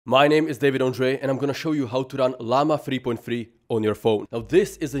My name is Ondrej and I'm going to show you how to run Llama 3.3 on your phone. Now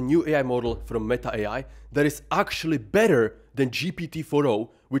this is a new AI model from Meta AI that is actually better than GPT-4o,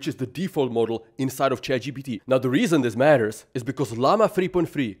 which is the default model inside of ChatGPT. Now the reason this matters is because Llama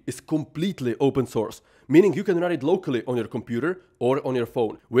 3.3 is completely open source, meaning you can run it locally on your computer or on your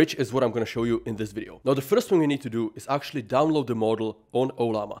phone, which is what I'm going to show you in this video. Now the first thing we need to do is actually download the model on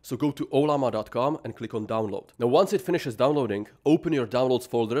Llama. So go to llama.com and click on download. Now once it finishes downloading, open your downloads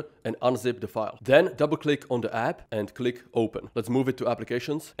folder and unzip the file. Then double click on the app and click open. Let's move it to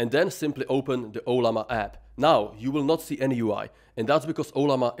applications and then simply open the Llama app. Now you will not see any UI, and that's because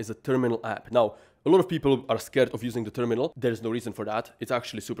Llama is a terminal app. Now a lot of people are scared of using the terminal. There's no reason for that. It's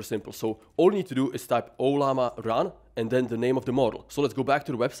actually super simple. So all you need to do is type Llama run and then the name of the model. So let's go back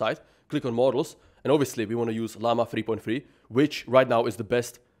to the website, click on models, and obviously we want to use Llama 3.3, which right now is the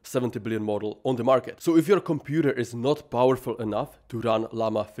best 70 billion model on the market. So if your computer is not powerful enough to run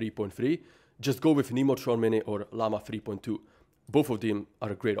Llama 3.3, just go with Nemotron Mini or Llama 3.2. Both of them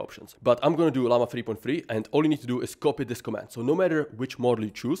are great options. But I'm going to do Llama 3.3, and all you need to do is copy this command. So no matter which model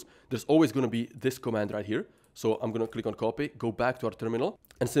you choose, there's always going to be this command right here. So I'm going to click on copy, go back to our terminal,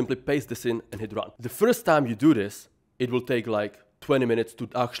 and simply paste this in and hit run. The first time you do this, it will take like 20 minutes to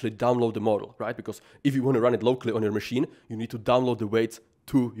actually download the model, right? Because if you want to run it locally on your machine, you need to download the weights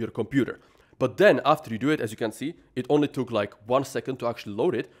to your computer. But then after you do it, as you can see, it only took like 1 second to actually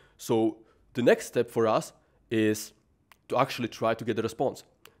load it. So the next step for us is to actually try to get the response.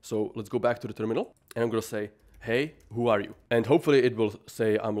 So let's go back to the terminal and I'm going to say, hey, who are you? And hopefully it will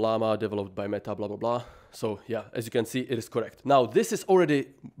say I'm Llama, developed by Meta, blah, blah, blah. So yeah, as you can see, it is correct. Now, this is already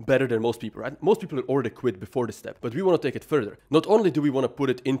better than most people, right? Most people already quit before this step, but we want to take it further. Not only do we want to put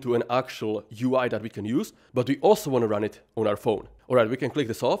it into an actual UI that we can use, but we also want to run it on our phone. All right, we can click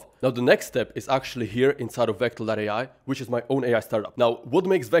this off. Now, the next step is actually here inside of vectal.ai, which is my own AI startup. Now, what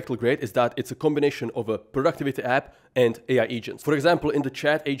makes Vectal great is that it's a combination of a productivity app and AI agents. For example, in the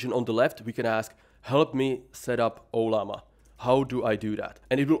chat agent on the left, we can ask, help me set up Llama. How do I do that?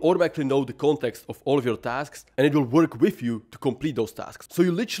 And it will automatically know the context of all of your tasks and it will work with you to complete those tasks. So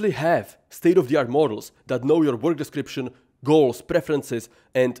you literally have state-of-the-art models that know your work description, goals, preferences,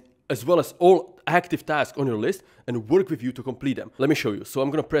 and as well as all active tasks on your list and work with you to complete them. Let me show you. So I'm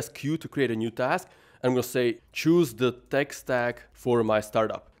going to press Q to create a new task. I'm going to say, choose the tech stack for my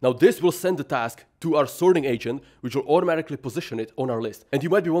startup. Now this will send the task to our sorting agent, which will automatically position it on our list. And you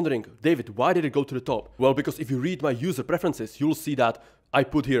might be wondering, David, why did it go to the top? Well, because if you read my user preferences, you'll see that I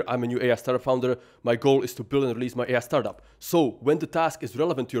put here, I'm a new AI startup founder. My goal is to build and release my AI startup. So when the task is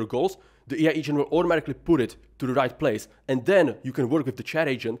relevant to your goals, the AI agent will automatically put it to the right place. And then you can work with the chat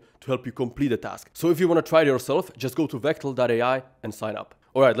agent to help you complete the task. So if you want to try it yourself, just go to vectal.ai and sign up.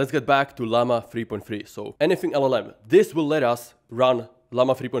 All right, let's get back to Llama 3.3. So anything LLM, this will let us run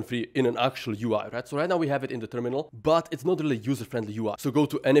Llama 3.3 in an actual UI, right? So right now we have it in the terminal, but it's not really user-friendly UI. So go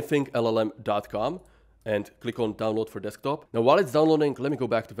to anythingllm.com and click on download for desktop. Now, while it's downloading, let me go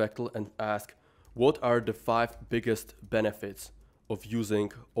back to Vectal and ask, what are the 5 biggest benefits of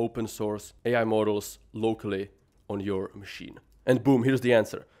using open source AI models locally on your machine? And boom, here's the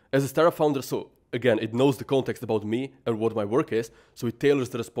answer. As a startup founder, so again, it knows the context about me and what my work is, so it tailors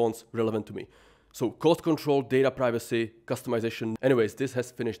the response relevant to me. So cost control, data privacy, customization. Anyways, this has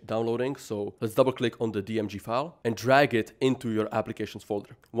finished downloading. So let's double click on the DMG file and drag it into your applications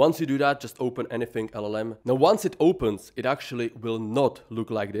folder. Once you do that, just open anything LLM. Now, once it opens, it actually will not look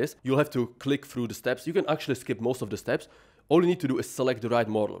like this. You'll have to click through the steps. You can actually skip most of the steps. All you need to do is select the right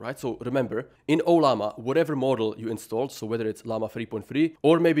model, right? So remember, in Llama, whatever model you installed, so whether it's Llama 3.3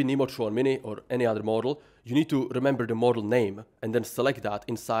 or maybe Nemotron Mini or any other model, you need to remember the model name and then select that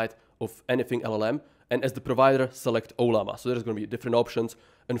inside of anything LLM. And as the provider, select Llama. So there's going to be different options,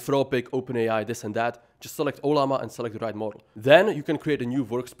 Anthropic, OpenAI, this and that. Just select Llama and select the right model. Then you can create a new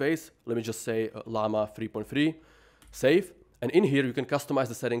workspace. Let me just say Llama 3.3, save. And in here, you can customize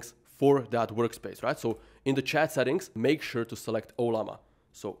the settings for that workspace, right? So in the chat settings, make sure to select Llama.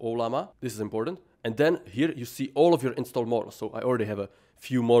 So Llama, this is important. And then here you see all of your installed models. So I already have a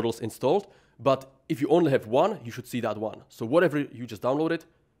few models installed, but if you only have one, you should see that one. So whatever you just downloaded,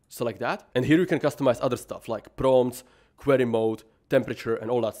 select that. And here you can customize other stuff like prompts, query mode, temperature, and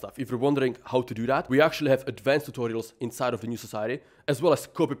all that stuff. If you're wondering how to do that, we actually have advanced tutorials inside of the New Society, as well as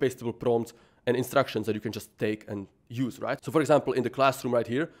copy-pastable prompts and instructions that you can just take and use, right? So for example, in the classroom right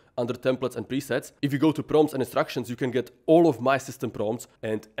here, under templates and presets, if you go to prompts and instructions, you can get all of my system prompts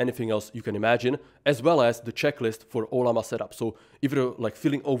and anything else you can imagine, as well as the checklist for Llama setup. So if you're like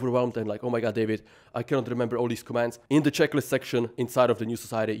feeling overwhelmed and like, oh my God, David, I cannot remember all these commands, in the checklist section inside of the New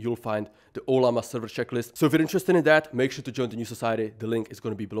Society, you'll find the Llama server checklist. So if you're interested in that, make sure to join the New Society. The link is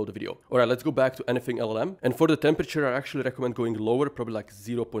going to be below the video. All right, let's go back to anything LLM. And for the temperature, I actually recommend going lower, probably like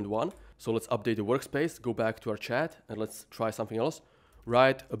 0.1. So let's update the workspace, go back to our chat, and let's try something else.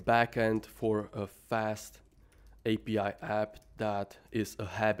 Write a backend for a fast API app that is a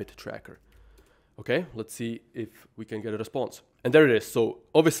habit tracker. Okay, let's see if we can get a response. And there it is. So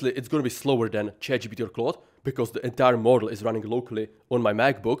obviously it's going to be slower than ChatGPT or Claude because the entire model is running locally on my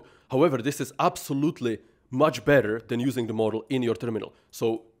MacBook. However, this is absolutely much better than using the model in your terminal.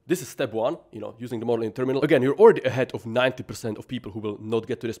 So this is step one, using the model in terminal. Again, you're already ahead of 90% of people who will not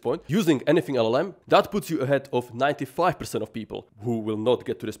get to this point. Using anything LLM, that puts you ahead of 95% of people who will not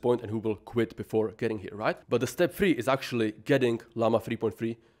get to this point and who will quit before getting here, right? But the step 3 is actually getting Llama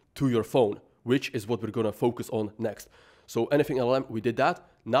 3.3 to your phone, which is what we're gonna focus on next. So anything LLM, we did that.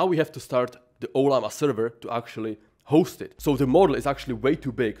 Now we have to start the Llama server to actually host it. So the model is actually way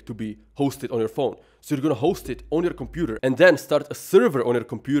too big to be hosted on your phone. So you're gonna host it on your computer and then start a server on your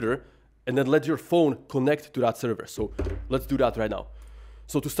computer and then let your phone connect to that server. So let's do that right now.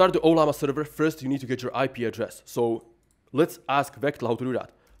 So to start the Llama server, first you need to get your IP address. So let's ask Vectal how to do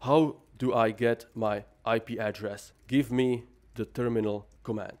that. How do I get my IP address? Give me the terminal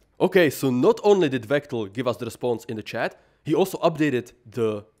command. Okay, so not only did Vectal give us the response in the chat, he also updated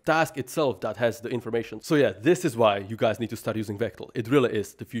the task itself that has the information. So yeah, this is why you guys need to start using Vectal. It really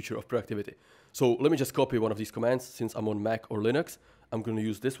is the future of productivity. So let me just copy one of these commands. Since I'm on Mac or Linux, I'm going to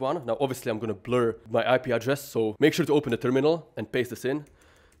use this one. Now, obviously, I'm going to blur my IP address. So make sure to open the terminal and paste this in.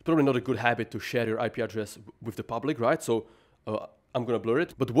 It's probably not a good habit to share your IP address with the public, right? So I'm going to blur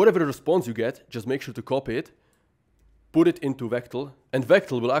it. But whatever response you get, just make sure to copy it, put it into Vectal, and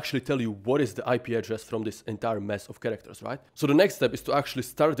Vectal will actually tell you what is the IP address from this entire mess of characters, right? So the next step is to actually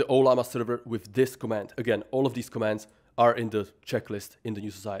start the Llama server with this command. Again, all of these commands are in the checklist in the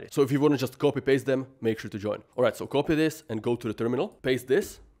New Society. So if you want to just copy paste them, make sure to join. All right, so copy this and go to the terminal, paste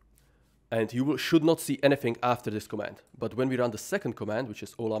this, and you should not see anything after this command. But when we run the second command, which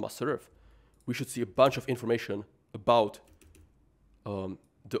is Llama serve, we should see a bunch of information about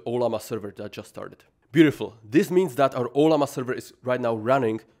the Llama server that just started. Beautiful. This means that our Llama server is right now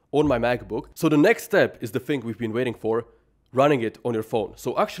running on my MacBook. So the next step is the thing we've been waiting for, running it on your phone.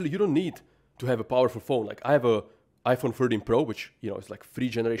 So actually you don't need to have a powerful phone. Like I have a iPhone 13 Pro, which is like 3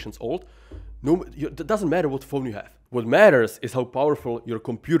 generations old. It doesn't matter what phone you have. What matters is how powerful your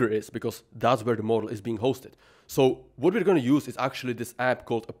computer is, because that's where the model is being hosted. So what we're going to use is actually this app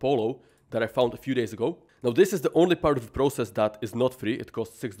called Apollo that I found a few days ago. Now this is the only part of the process that is not free. It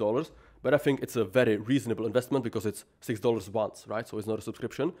costs $6, but I think it's a very reasonable investment because it's $6 once, right? So it's not a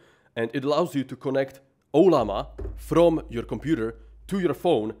subscription, and it allows you to connect Llama from your computer to your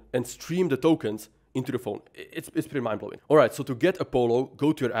phone and stream the tokens into the phone. It's pretty mind-blowing. All right, so to get Apollo,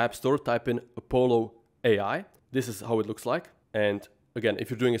 go to your app store, type in Apollo AI. This is how it looks like. And again, if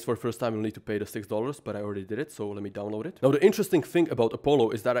you're doing this for the first time, you'll need to pay the $6, but I already did it, so let me download it. Now, the interesting thing about Apollo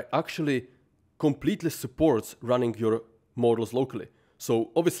is that it actually completely supports running your models locally.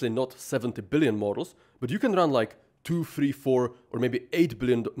 So obviously not 70 billion models, but you can run like 2, 3, 4, or maybe 8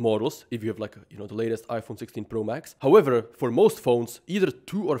 billion models if you have like, the latest iPhone 16 Pro Max. However, for most phones, either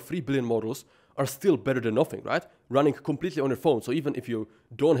 2 or 3 billion models are still better than nothing, right? Running completely on your phone. So even if you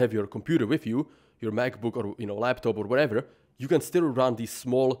don't have your computer with you, your MacBook or laptop or whatever, you can still run these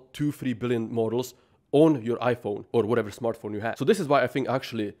small 2, 3 billion models on your iPhone or whatever smartphone you have. So this is why I think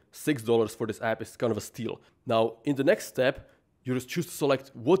actually $6 for this app is kind of a steal. Now, in the next step, you just choose to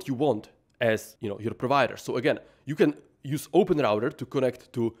select what you want as your provider. So again, you can use OpenRouter to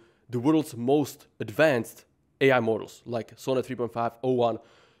connect to the world's most advanced AI models like Sonnet 3.5, O1,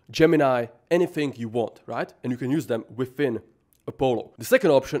 Gemini, anything you want, right? And you can use them within Apollo. The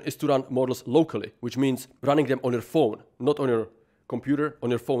second option is to run models locally, which means running them on your phone, not on your computer, on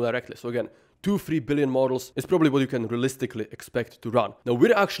your phone directly. So again, 2-3 billion models is probably what you can realistically expect to run. Now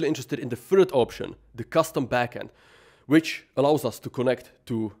we're actually interested in the third option, the custom backend, which allows us to connect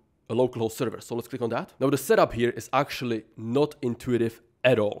to a localhost server. So let's click on that. Now the setup here is actually not intuitive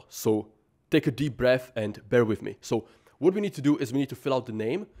at all. So take a deep breath and bear with me. So what we need to do is we need to fill out the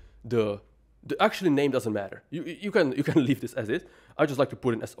name. The actually name doesn't matter. You can leave this as is. I just like to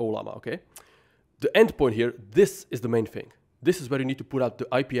put in as Llama, okay? The endpoint here, this is the main thing. this is where you need to put out the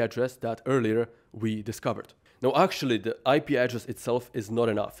IP address that earlier we discovered. Now, actually, the IP address itself is not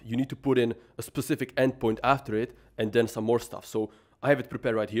enough. You need to put in a specific endpoint after it and then some more stuff. So I have it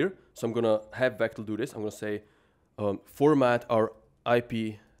prepared right here. So I'm gonna have Vectal do this. I'm gonna say, format our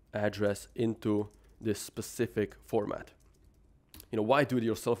IP address into this specific format. You know, why do it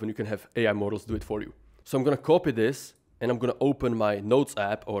yourself when you can have AI models do it for you? So I'm gonna copy this and I'm gonna open my Notes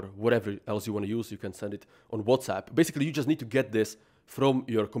app or whatever else you wanna use. You can send it on WhatsApp. Basically, you just need to get this from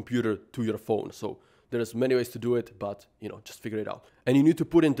your computer to your phone. So there's many ways to do it, but you know, just figure it out. And you need to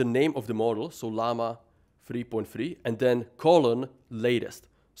put in the name of the model, so Llama 3.3, and then colon latest.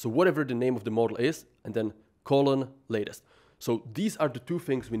 So whatever the name of the model is, and then colon latest. So these are the two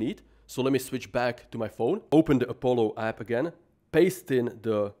things we need. So let me switch back to my phone, open the Apollo app again, paste in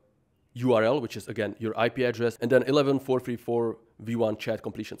the URL, which is again your IP address, and then 11434 v1 chat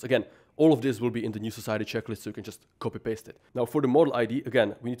completions. Again, all of this will be in the new society checklist, so you can just copy paste it. Now for the model ID,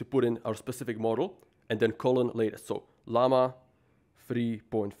 again, we need to put in our specific model and then colon latest. So Llama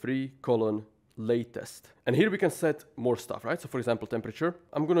 3.3 colon latest. And here we can set more stuff, right? So for example, temperature,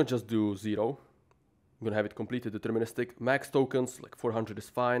 I'm gonna just do 0. I'm gonna have it completed deterministic. Max tokens, like 400 is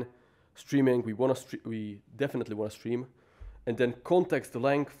fine. Streaming, we definitely wanna stream. And then context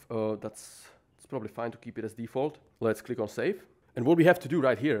length, it's probably fine to keep it as default. Let's click on save. And what we have to do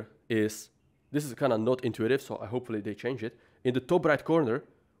right here is, this is kind of not intuitive, so hopefully they change it. In the top right corner,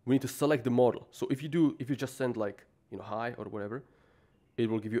 we need to select the model. So if you just send like, you know, hi or whatever, it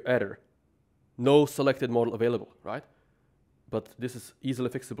will give you error. No selected model available, right? But this is easily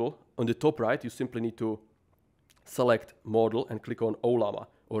fixable. On the top right, you simply need to select model and click on Llama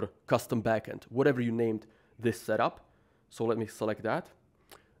or custom backend, whatever you named this setup. So let me select that.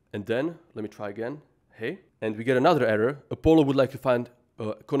 And then let me try again. Hey, and we get another error. Apollo would like to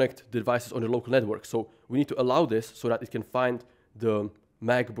connect the devices on your local network. So we need to allow this so that it can find the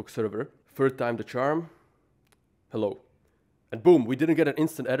MacBook server. Third time the charm. Hello. And boom, we didn't get an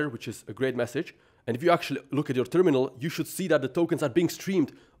instant error, which is a great message. And if you actually look at your terminal, you should see that the tokens are being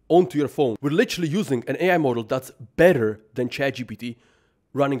streamed onto your phone. We're literally using an AI model that's better than ChatGPT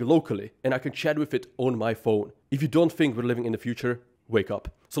running locally, and I can chat with it on my phone. If you don't think we're living in the future, wake up.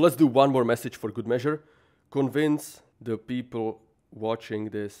 So let's do one more message for good measure. Convince the people watching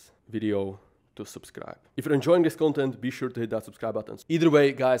this video to subscribe. If you're enjoying this content, be sure to hit that subscribe button. Either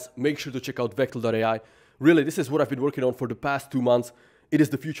way, guys, make sure to check out vectal.ai. Really, this is what I've been working on for the past 2 months. It is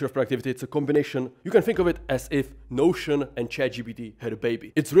the future of productivity. It's a combination. You can think of it as if Notion and ChatGPT had a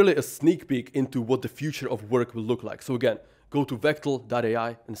baby. It's really a sneak peek into what the future of work will look like. So again, go to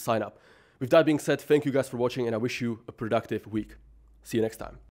vectal.ai and sign up. With that being said, thank you guys for watching, and I wish you a productive week. See you next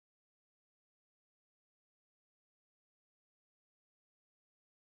time.